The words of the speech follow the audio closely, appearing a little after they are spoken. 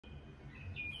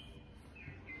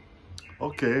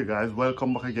Okay guys,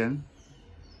 welcome back again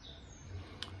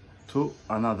to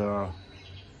another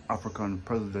African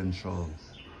presidential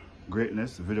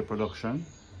greatness video production.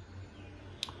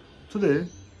 Today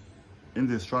in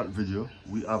this short video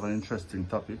we have an interesting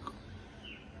topic: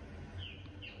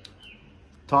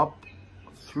 top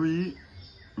 3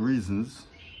 reasons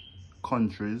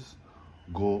countries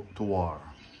go to war.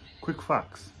 Quick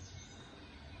facts.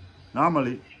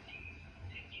 Normally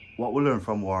what we learn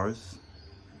from wars,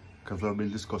 because we've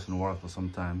been discussing wars for some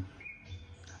time,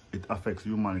 it affects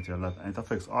humanity a lot, and it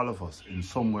affects all of us in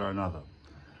some way or another.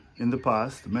 In the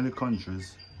past, many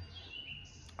countries,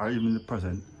 or even in the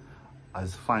present,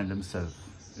 has find themselves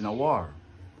in a war.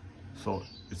 So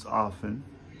it's often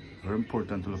very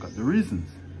important to look at the reasons.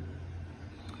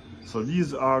 So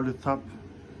these are the top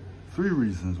 3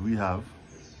 reasons we have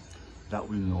that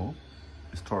we know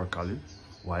historically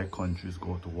why countries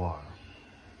go to war.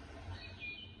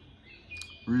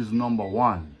 Reason number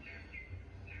 1: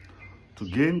 to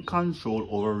gain control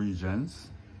over regions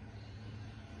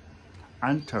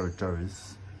and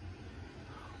territories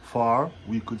for,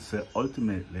 we could say,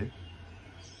 ultimately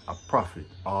a profit,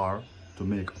 or to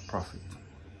make a profit.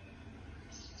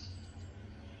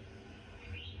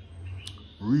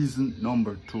 Reason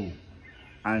number 2,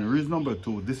 and reason number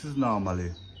 2, this is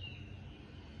normally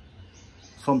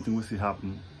something we see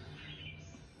happen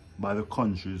by the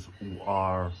countries who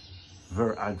are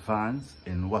very advanced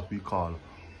in what we call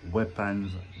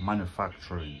weapons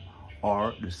manufacturing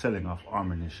or the selling of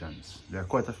ammunitions. There are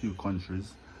quite a few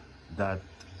countries that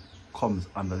comes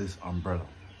under this umbrella.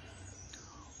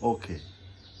 Okay,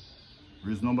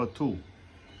 reason number 2,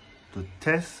 to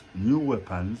test new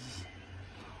weapons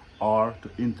or to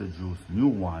introduce new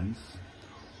ones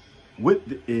with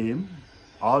the aim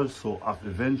also of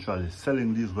eventually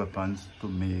selling these weapons to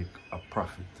make a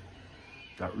profit.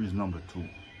 That reason number 2.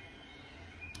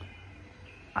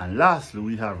 And lastly,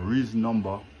 we have reason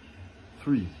number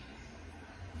 3,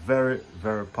 very,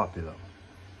 very popular: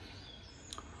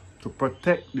 to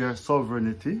protect their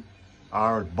sovereignty,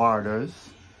 our borders,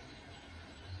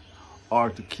 or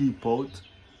to keep out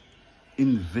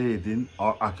invading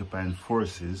or occupying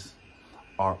forces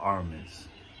or armies.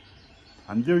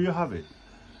 And there you have it,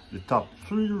 the top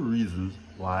 3 reasons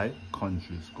why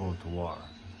countries go to war.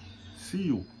 See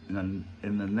you in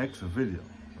the next video.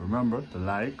 Remember to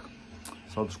like,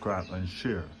 subscribe and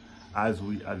share as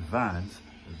we advance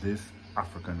this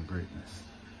African greatness.